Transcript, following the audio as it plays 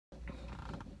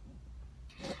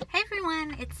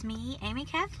everyone, it's me, Amy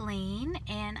Kathleen,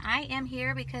 and I am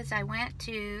here because I went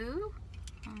to,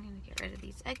 I'm going to get rid of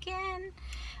these again.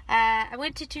 I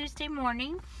went to Tuesday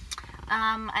morning.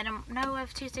 I don't know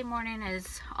if Tuesday morning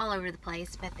is all over the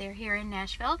place, but they're here in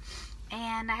Nashville,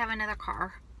 and I have another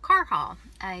Carhaul.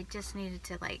 I just needed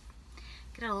to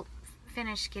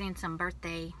finish getting some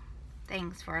birthday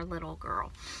things for a little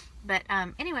girl. But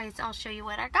anyways, I'll show you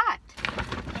what I got.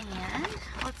 And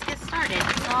let's get started.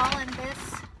 It's all in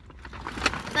this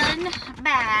fun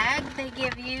bag they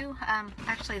give you.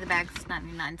 Actually, the bag's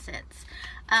 99 cents.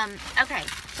 Okay,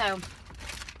 so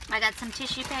I got some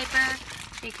tissue paper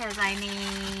because I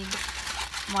need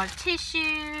more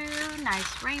tissue.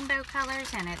 Nice rainbow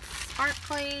colors, and it's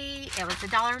sparkly. It was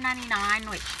 $1.99,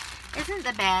 which isn't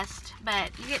the best,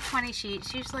 but you get 20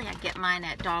 sheets. Usually I get mine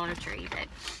at Dollar Tree, but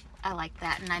I like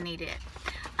that and I need it.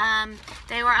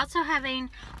 They were also having,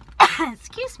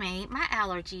 excuse me, my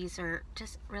allergies are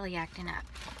just really acting up.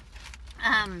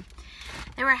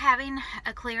 They were having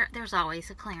there's always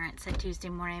a clearance at Tuesday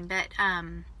morning, but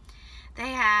I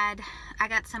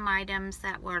got some items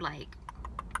that were like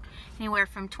anywhere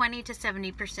from 20 to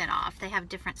 70% off. They have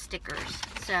different stickers.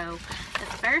 So the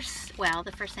first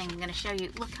thing I'm going to show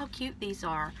you, look how cute these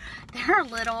are. They're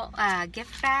little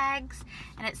gift bags,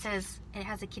 and it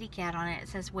has a kitty cat on it. It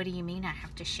says, "What do you mean I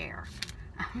have to share?"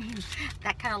 I mean,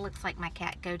 that kind of looks like my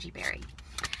cat Goji Berry.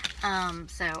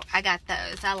 So I got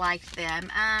those. I liked them.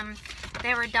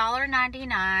 They were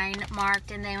 $1.99 marked,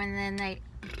 and then they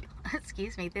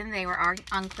excuse me, then they were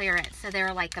on clearance, so they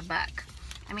were like $1.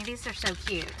 I mean, these are so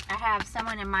cute. I have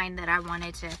someone in mind that I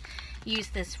wanted to use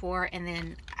this for, and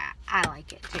then I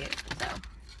like it too. So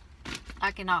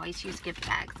I can always use gift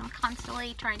bags. I'm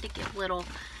constantly trying to give little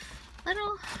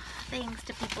things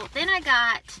to people. Then I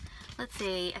got, let's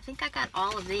see, I think I got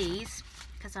all of these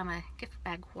because I'm a gift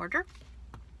bag hoarder.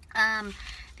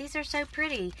 These are so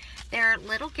pretty. They're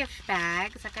little gift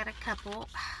bags. I got a couple.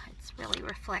 It's really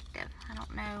reflective. I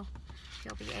don't know if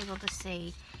you'll be able to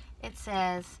see. It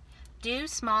says, "Do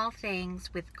small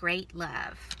things with great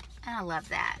love." And I love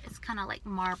that. It's kind of like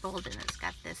marbled, and it's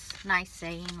got this nice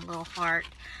saying, a little heart.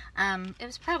 It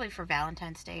was probably for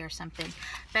Valentine's Day or something.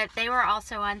 But they were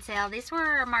also on sale. These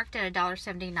were marked at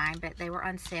 $1.79, but they were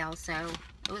on sale, so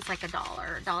it was like $1,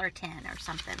 $1.10 or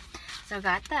something. So I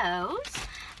got those.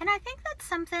 And I think that's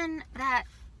something that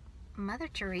Mother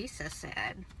Teresa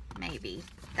said, maybe,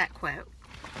 that quote.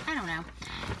 I don't know.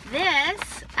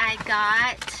 This I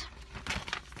got,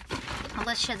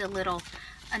 let's show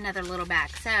another little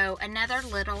bag. So another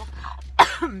little,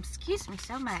 excuse me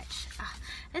so much.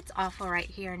 It's awful right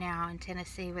here now in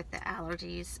Tennessee with the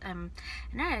allergies. And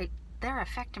they're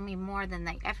affecting me more than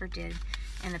they ever did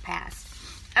in the past.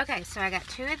 Okay, so I got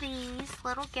two of these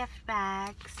little gift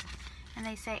bags. And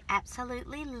they say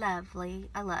absolutely lovely.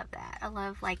 I love that. I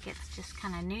love, like, it's just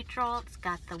kind of neutral. It's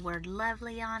got the word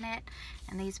lovely on it.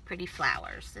 And these pretty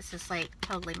flowers. This is like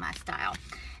totally my style.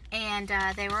 And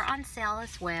they were on sale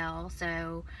as well.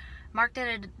 So marked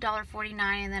at $1.49,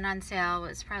 and then on sale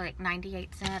it's probably like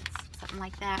 98 cents, something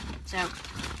like that. So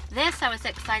this I was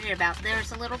excited about.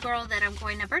 There's a little girl that I'm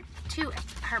going to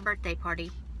her birthday party.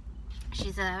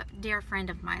 She's a dear friend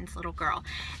of mine's little girl.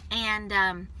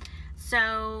 And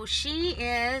so she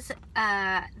is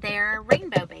their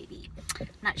rainbow baby.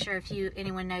 Not sure if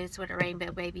anyone knows what a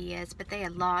rainbow baby is, but they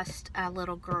had lost a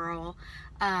little girl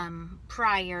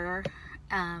prior.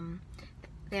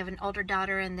 They have an older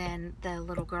daughter, and then the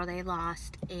little girl they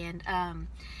lost, and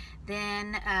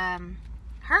then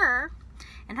her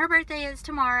birthday is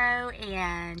tomorrow,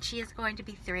 and she is going to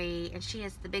be 3, and she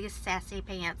has the biggest sassy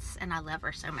pants, and I love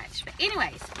her so much. But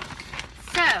anyways,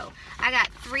 so I got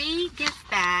 3 gift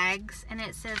bags, and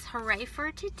it says "Hooray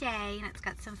for today," and it's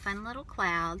got some fun little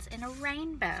clouds and a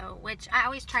rainbow, which I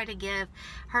always try to give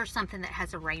her something that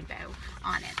has a rainbow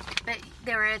on it. But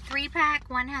there are a 3-pack.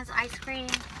 One has ice cream,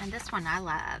 and this one I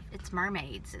love. It's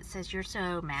mermaids. It says "You're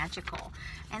so magical,"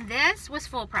 and this was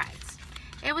full price.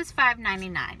 It was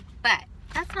 $5.99, but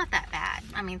that's not that bad.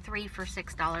 I mean, 3 for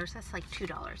 $6. That's like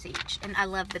 $2 each, and I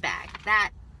love the bag.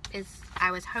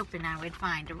 I was hoping I would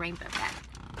find a rainbow bag.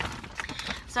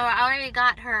 So I already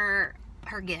got her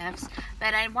gifts,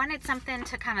 but I wanted something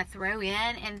to kind of throw in,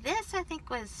 and this I think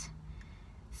was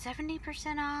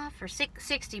 70% off or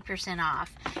 60%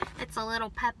 off. It's a little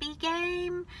puppy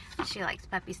game. She likes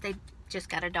puppies. They just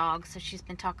got a dog, so she's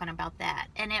been talking about that.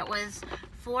 And it was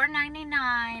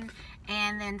 $4.99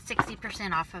 and then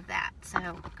 60% off of that. So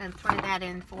I'm going to throw that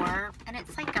in for her. And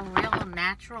it's like a real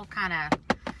natural kind of,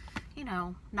 you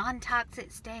know,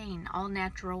 non-toxic stain, all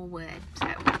natural wood. So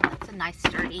that's a nice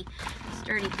sturdy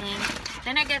thing.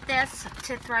 Then I get this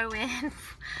to throw in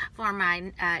for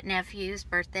my nephew's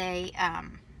birthday.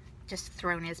 Just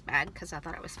throw in his bag because I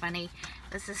thought it was funny.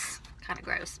 This is kind of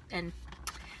gross, and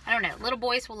I don't know, little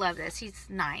boys will love this. He's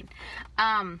 9.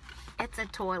 It's a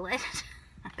toilet.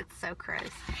 It's so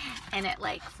gross, and it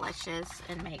like flushes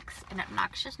and makes an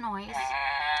obnoxious noise.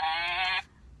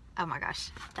 Oh my gosh,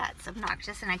 that's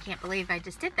obnoxious, and I can't believe I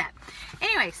just did that.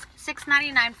 Anyways,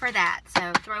 $6.99 for that.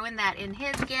 So throwing that in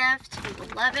his gift. He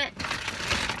will love it.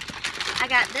 I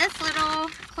got this little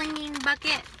cleaning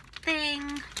bucket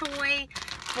thing toy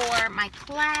for my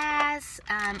class.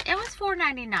 It was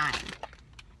 $4.99,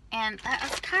 and that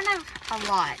was kind of a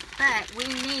lot, but we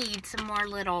need some more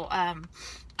little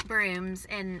brooms,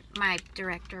 and my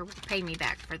director will pay me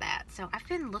back for that. So I've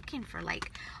been looking for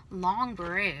like long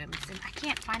brooms, and I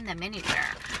can't find them anywhere.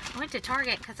 I went to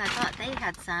Target because I thought they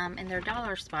had some in their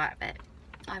dollar spot, but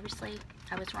obviously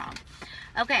I was wrong.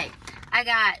 Okay, I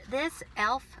got this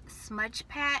e.l.f. smudge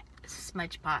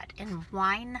pot in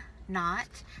Wine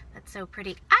Not. That's so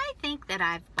pretty. I think that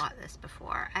I've bought this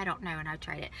before. I don't know, and I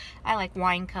tried it. I like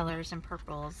wine colors and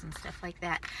purples and stuff like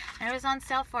that. And it was on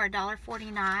sale for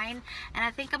 $1.49. And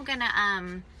I think I'm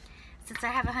gonna, since I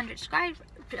have 100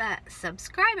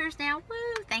 subscribers now,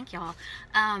 woo, thank y'all.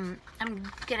 I'm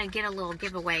gonna get a little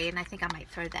giveaway, and I think I might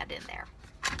throw that in there.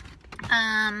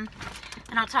 And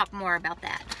I'll talk more about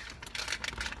that,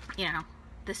 you know,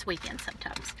 this weekend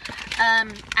sometimes.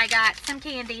 I got some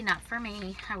candy, not for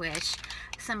me, I wish.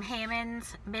 Some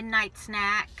Hammond's Midnight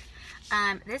Snack.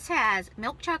 This has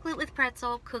milk chocolate with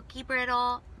pretzel, cookie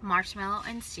brittle, marshmallow,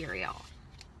 and cereal.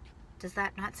 Does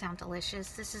that not sound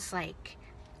delicious? This is like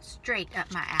straight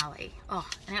up my alley. Oh,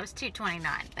 and it was $2.29,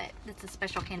 but it's a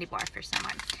special candy bar for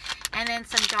someone. And then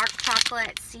some dark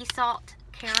chocolate sea salt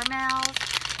caramels.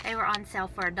 They were on sale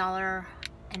for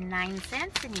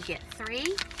 $1.09, and you get 3.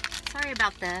 Sorry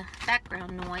about the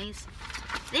background noise.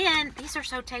 Then, these are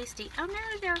so tasty. Oh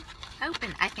no, they're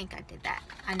open. I think I did that.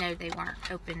 I know they weren't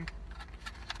open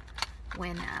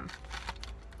when,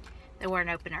 they weren't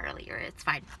open earlier. It's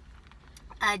fine.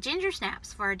 Ginger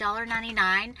snaps for $1.99.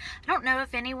 I don't know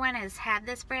if anyone has had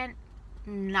this brand.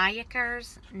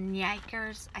 Nyakers.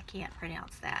 I can't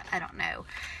pronounce that. I don't know.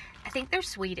 I think they're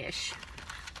Swedish.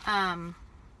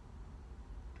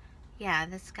 Yeah,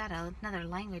 this got another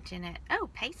language in it. Oh,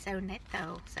 peso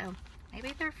neto. So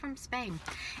maybe they're from Spain.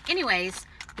 Anyways,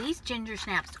 these ginger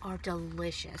snaps are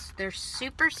delicious. They're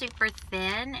super, super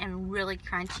thin and really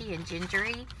crunchy and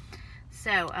gingery.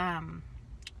 So,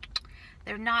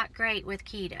 they're not great with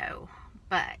keto,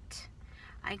 but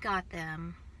I got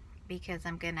them because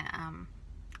I'm gonna,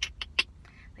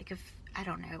 like if, I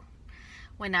don't know,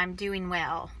 when I'm doing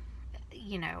well,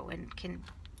 you know, and can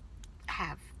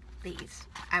have these,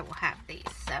 I will have these.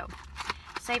 So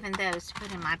saving those to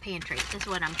put in my pantry is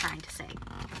what I'm trying to say.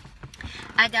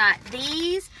 I got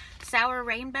these sour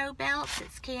rainbow belts.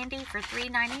 It's candy for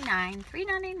 $3.99.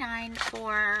 $3.99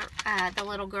 for the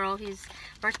little girl whose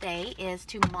birthday is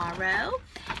tomorrow.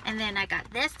 And then I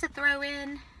got this to throw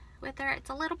in with her. It's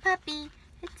a little puppy.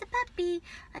 It's a puppy.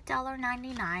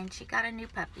 $1.99. She got a new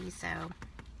puppy, so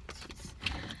she's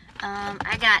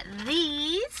I got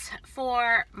these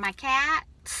for my cat.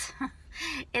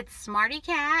 It's Smarty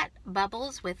Cat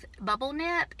Bubbles with Bubble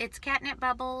Nip. It's catnip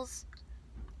bubbles.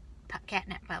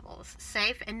 Catnip bubbles.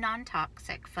 Safe and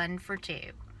non-toxic. Fun for 2.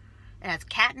 It has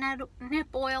catnip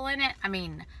oil in it. I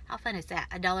mean, how fun is that?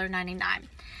 $1.99.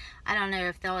 I don't know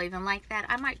if they'll even like that.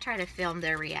 I might try to film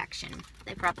their reaction.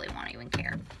 They probably won't even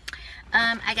care.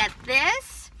 I got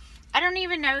this. I don't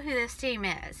even know who this team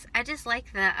is. I just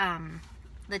like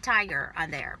the tiger on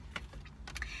there.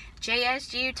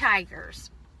 JSU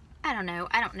Tigers. I don't know.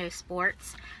 I don't know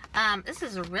sports. This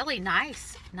is a really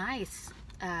nice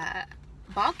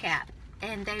ball cap.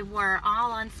 And they were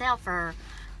all on sale for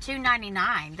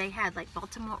 $2.99. They had like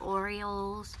Baltimore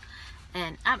Orioles.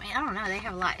 And I mean, I don't know. They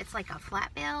have a lot. It's like a flat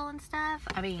bill and stuff.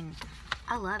 I mean,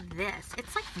 I love this.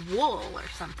 It's like wool or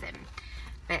something.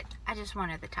 But I just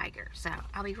wanted the tiger. So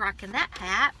I'll be rocking that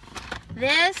hat.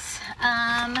 This,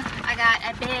 I got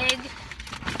a big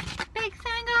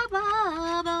thing of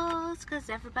bubbles, because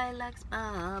everybody likes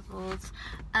bubbles.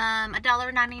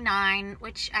 $1.99,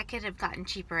 which I could have gotten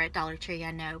cheaper at Dollar Tree,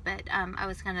 I know, but I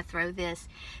was going to throw this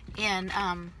in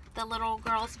the little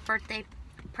girl's birthday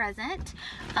present.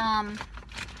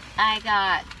 I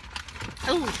got,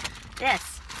 oh,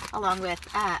 this, along with,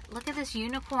 look at this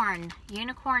unicorn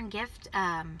gift,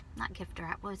 not gift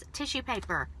wrap, what was it, tissue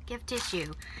paper, gift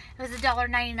tissue. It was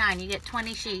 $1.99, you get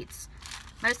 20 sheets.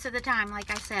 Most of the time, like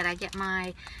I said, I get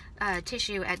my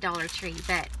tissue at Dollar Tree,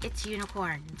 but it's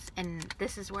unicorns, and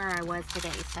this is where I was today,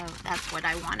 so that's what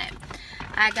I wanted.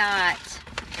 I got,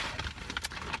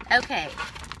 okay,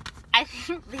 I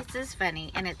think this is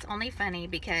funny, and it's only funny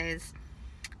because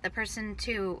the person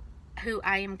who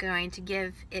I am going to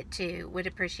give it to would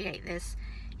appreciate this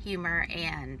humor,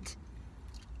 and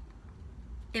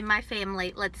in my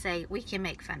family, let's say, we can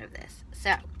make fun of this.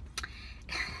 So,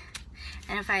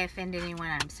 and if I offend anyone,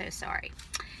 I'm so sorry.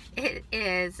 It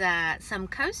is some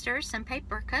coasters, some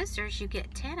paper coasters. You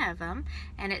get 10 of them,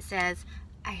 and it says,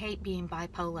 "I hate being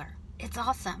bipolar." It's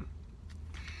awesome.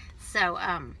 So,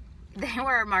 they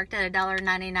were marked at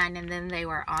 $1.99, and then they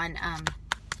were on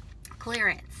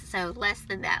clearance, so less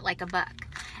than that, like $1.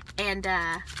 And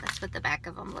that's what the back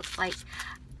of them looks like.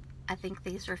 I think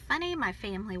these are funny. My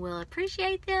family will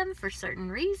appreciate them for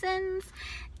certain reasons,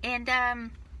 and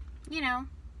you know,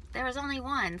 there was only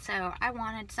one, so I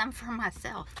wanted some for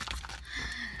myself.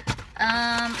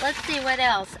 Let's see what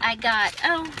else I got.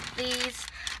 Oh, these.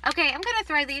 Okay, I'm gonna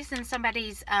throw these in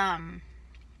somebody's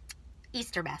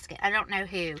Easter basket. I don't know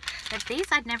who, but these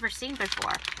I'd never seen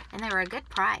before, and they were a good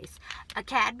price. A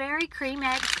Cadbury Cream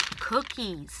Eggs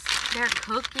cookies. They're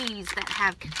cookies that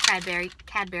have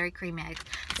Cadbury Cream Eggs.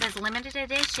 It says limited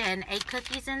edition, 8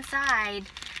 cookies inside,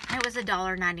 and it was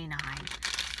 $1.99.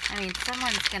 I mean,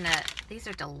 someone's gonna, these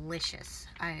are delicious.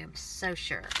 I am so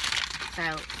sure.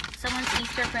 So, someone's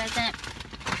Easter present.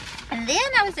 And then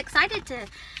I was excited to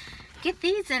get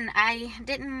these, and I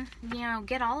didn't, you know,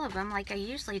 get all of them like I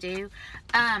usually do.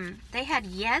 They had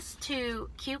yes to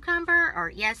cucumber or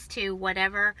yes to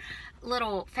whatever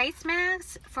little face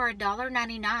masks for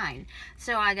 $1.99.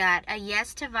 So I got a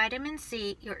yes to vitamin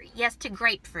C, or yes to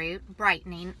grapefruit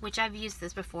brightening, which I've used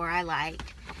this before. I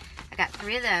like. I got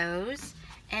 3 of those.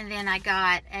 And then I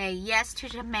got a yes to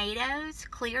tomatoes,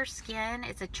 clear skin.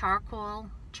 It's a charcoal,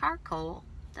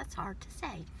 that's hard to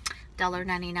say,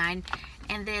 $1.99.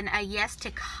 And then a yes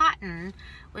to cotton,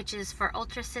 which is for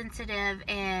ultra sensitive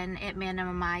and it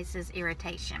minimizes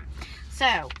irritation.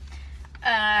 So,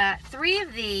 3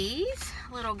 of these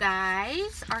little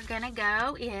guys are gonna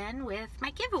go in with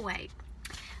my giveaway.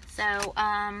 So,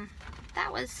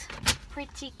 that was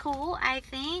pretty cool, I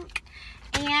think.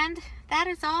 And that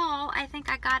is all I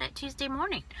think I got it Tuesday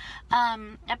morning.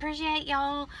 Appreciate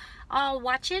y'all all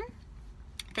watching.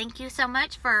 Thank you so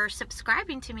much for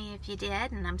subscribing to me if you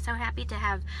did, and I'm so happy to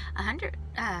have 100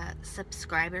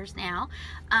 subscribers now.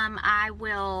 I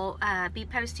will be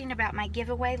posting about my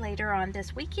giveaway later on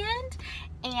this weekend,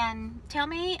 and tell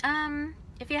me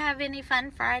if you have any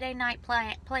fun Friday night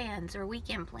plans or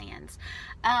weekend plans.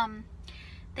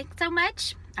 Thanks so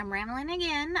much. I'm rambling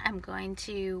again. I'm going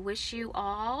to wish you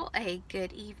all a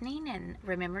good evening, and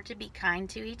remember to be kind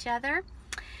to each other.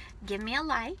 Give me a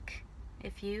like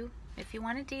if you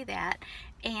want to do that.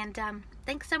 And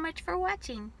thanks so much for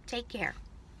watching. Take care.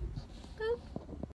 Boop.